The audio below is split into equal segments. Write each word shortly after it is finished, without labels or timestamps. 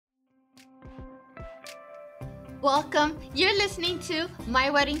Welcome. You're listening to My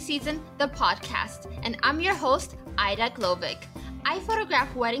Wedding Season, the podcast, and I'm your host, Ida Glovic. I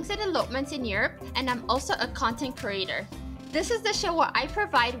photograph weddings and elopements in Europe, and I'm also a content creator. This is the show where I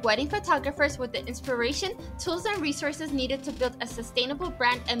provide wedding photographers with the inspiration, tools, and resources needed to build a sustainable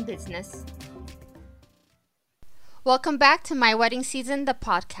brand and business. Welcome back to My Wedding Season, the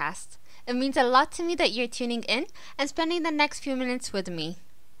podcast. It means a lot to me that you're tuning in and spending the next few minutes with me.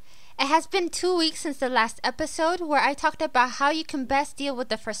 It has been 2 weeks since the last episode where I talked about how you can best deal with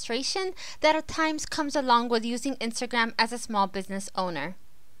the frustration that at times comes along with using Instagram as a small business owner.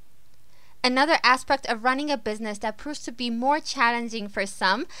 Another aspect of running a business that proves to be more challenging for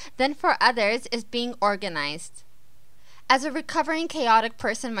some than for others is being organized. As a recovering chaotic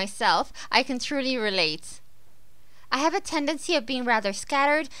person myself, I can truly relate. I have a tendency of being rather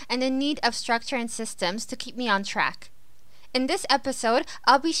scattered and in need of structure and systems to keep me on track. In this episode,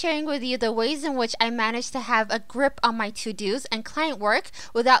 I'll be sharing with you the ways in which I managed to have a grip on my to-dos and client work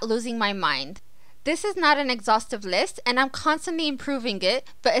without losing my mind. This is not an exhaustive list, and I'm constantly improving it,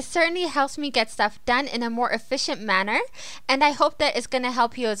 but it certainly helps me get stuff done in a more efficient manner, and I hope that it's going to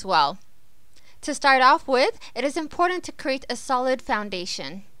help you as well. To start off with, it is important to create a solid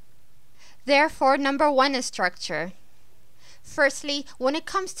foundation. Therefore, number 1 is structure. Firstly, when it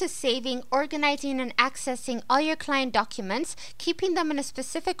comes to saving, organizing, and accessing all your client documents, keeping them in a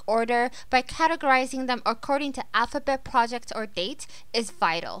specific order by categorizing them according to alphabet, project, or date is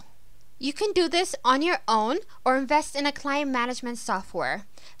vital. You can do this on your own or invest in a client management software.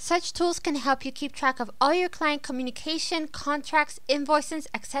 Such tools can help you keep track of all your client communication, contracts, invoices,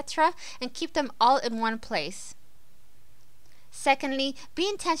 etc., and keep them all in one place. Secondly, be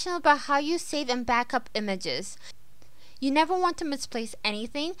intentional about how you save and back up images. You never want to misplace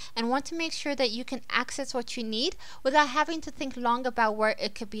anything and want to make sure that you can access what you need without having to think long about where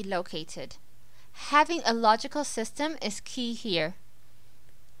it could be located. Having a logical system is key here.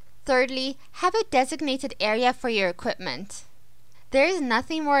 Thirdly, have a designated area for your equipment. There is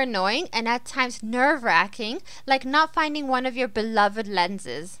nothing more annoying and at times nerve-wracking like not finding one of your beloved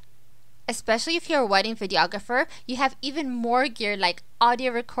lenses. Especially if you're a wedding videographer, you have even more gear like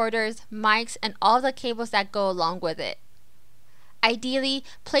audio recorders, mics, and all the cables that go along with it. Ideally,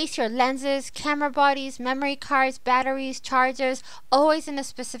 place your lenses, camera bodies, memory cards, batteries, chargers always in a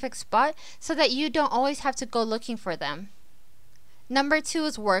specific spot so that you don't always have to go looking for them. Number 2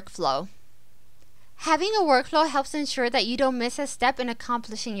 is workflow. Having a workflow helps ensure that you don't miss a step in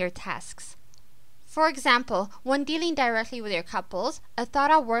accomplishing your tasks. For example, when dealing directly with your couples, a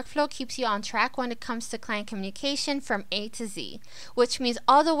thought-out workflow keeps you on track when it comes to client communication from A to Z, which means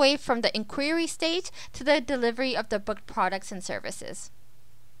all the way from the inquiry stage to the delivery of the booked products and services.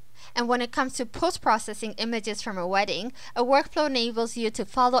 And when it comes to post-processing images from a wedding, a workflow enables you to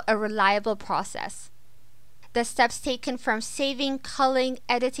follow a reliable process. The steps taken from saving, culling,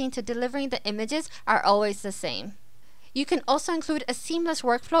 editing to delivering the images are always the same. You can also include a seamless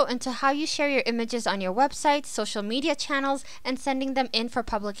workflow into how you share your images on your website, social media channels, and sending them in for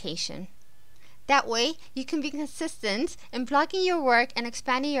publication. That way, you can be consistent in blogging your work and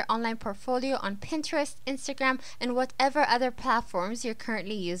expanding your online portfolio on Pinterest, Instagram, and whatever other platforms you're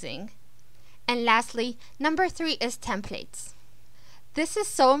currently using. And lastly, number 3 is templates. This is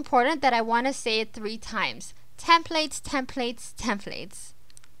so important that I want to say it 3 times. Templates, templates, templates.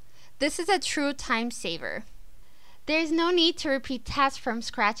 This is a true time saver. There is no need to repeat tasks from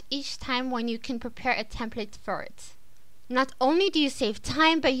scratch each time when you can prepare a template for it. Not only do you save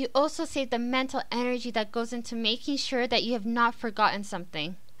time, but you also save the mental energy that goes into making sure that you have not forgotten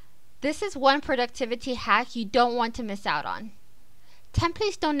something. This is one productivity hack you don't want to miss out on.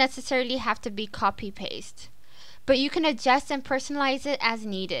 Templates don't necessarily have to be copy-paste, but you can adjust and personalize it as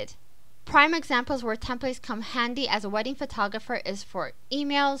needed. Prime examples where templates come handy as a wedding photographer is for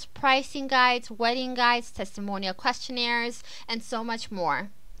emails, pricing guides, wedding guides, testimonial questionnaires, and so much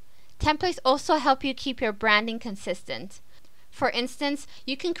more. Templates also help you keep your branding consistent. For instance,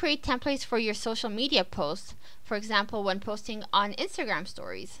 you can create templates for your social media posts, for example, when posting on Instagram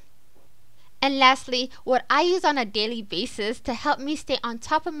stories. And lastly, what I use on a daily basis to help me stay on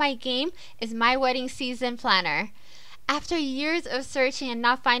top of my game is my wedding season planner. After years of searching and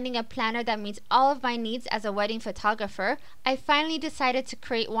not finding a planner that meets all of my needs as a wedding photographer, I finally decided to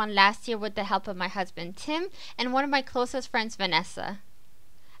create one last year with the help of my husband Tim and one of my closest friends Vanessa.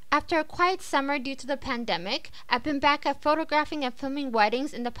 After a quiet summer due to the pandemic, I've been back at photographing and filming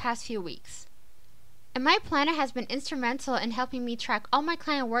weddings in the past few weeks. And my planner has been instrumental in helping me track all my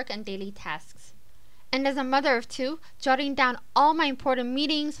client work and daily tasks. And as a mother of 2, jotting down all my important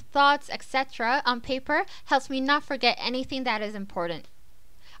meetings, thoughts, etc. on paper helps me not forget anything that is important.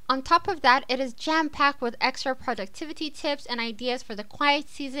 On top of that, it is jam-packed with extra productivity tips and ideas for the quiet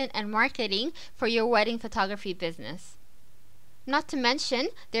season and marketing for your wedding photography business. Not to mention,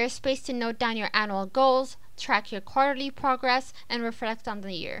 there is space to note down your annual goals, track your quarterly progress, and reflect on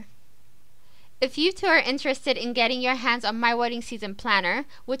the year. If you too are interested in getting your hands on my wedding season planner,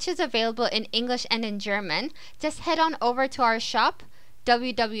 which is available in English and in German, just head on over to our shop,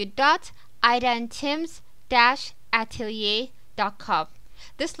 www.idaandtims-atelier.com.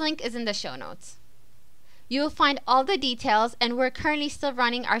 This link is in the show notes. You will find all the details, and we're currently still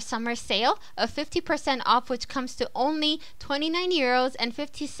running our summer sale of 50% off, which comes to only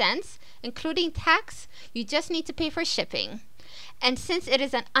 €29.50, including tax. You just need to pay for shipping. And since it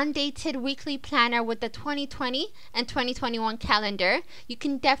is an undated weekly planner with the 2020 and 2021 calendar, you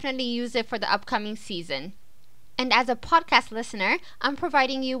can definitely use it for the upcoming season. And as a podcast listener, I'm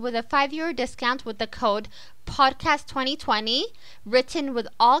providing you with a €5 discount with the code PODCAST2020, written with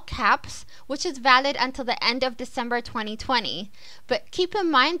all caps, which is valid until the end of December 2020. But keep in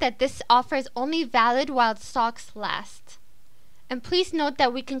mind that this offer is only valid while stocks last. And please note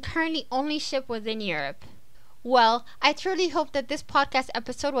that we can currently only ship within Europe. Well, I truly hope that this podcast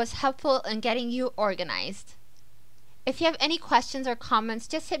episode was helpful in getting you organized. If you have any questions or comments,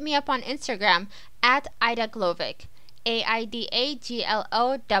 just hit me up on Instagram at Ida Glovic,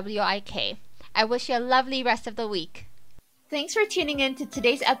 AIDAGLOWIK. I wish you a lovely rest of the week. Thanks for tuning in to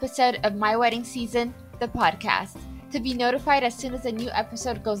today's episode of My Wedding Season, the podcast. To be notified as soon as a new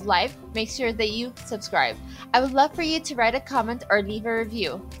episode goes live, make sure that you subscribe. I would love for you to write a comment or leave a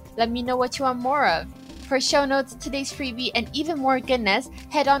review. Let me know what you want more of. For show notes, today's freebie, and even more goodness,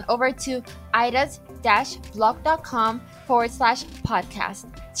 head on over to idas-blog.com/podcast.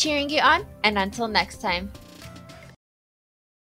 Cheering you on, and until next time.